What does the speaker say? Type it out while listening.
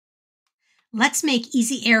Let's make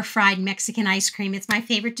easy air fried Mexican ice cream. It's my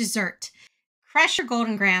favorite dessert. Crush your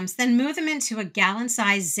golden grahams, then move them into a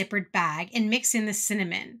gallon-sized zippered bag and mix in the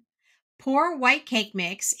cinnamon. Pour white cake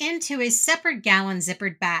mix into a separate gallon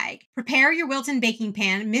zippered bag. Prepare your Wilton baking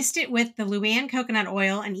pan, mist it with the Luann coconut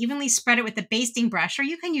oil, and evenly spread it with a basting brush, or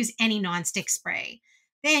you can use any nonstick spray.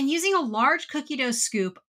 Then, using a large cookie dough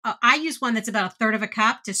scoop, I use one that's about a third of a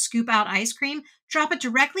cup to scoop out ice cream, drop it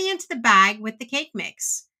directly into the bag with the cake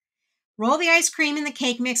mix. Roll the ice cream in the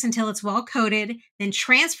cake mix until it's well coated, then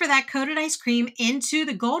transfer that coated ice cream into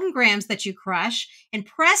the golden grahams that you crush and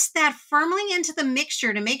press that firmly into the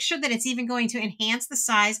mixture to make sure that it's even going to enhance the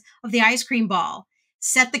size of the ice cream ball.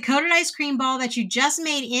 Set the coated ice cream ball that you just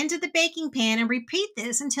made into the baking pan and repeat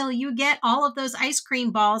this until you get all of those ice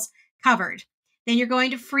cream balls covered. Then you're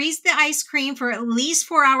going to freeze the ice cream for at least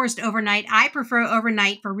 4 hours to overnight. I prefer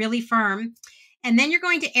overnight for really firm. And then you're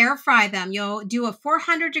going to air fry them. You'll do a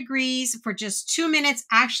 400 degrees for just 2 minutes,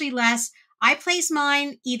 actually less. I place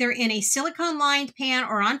mine either in a silicone lined pan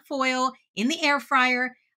or on foil in the air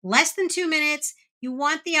fryer, less than 2 minutes. You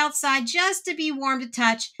want the outside just to be warm to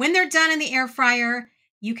touch. When they're done in the air fryer,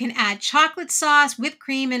 you can add chocolate sauce, whipped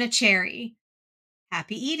cream, and a cherry.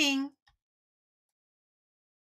 Happy eating.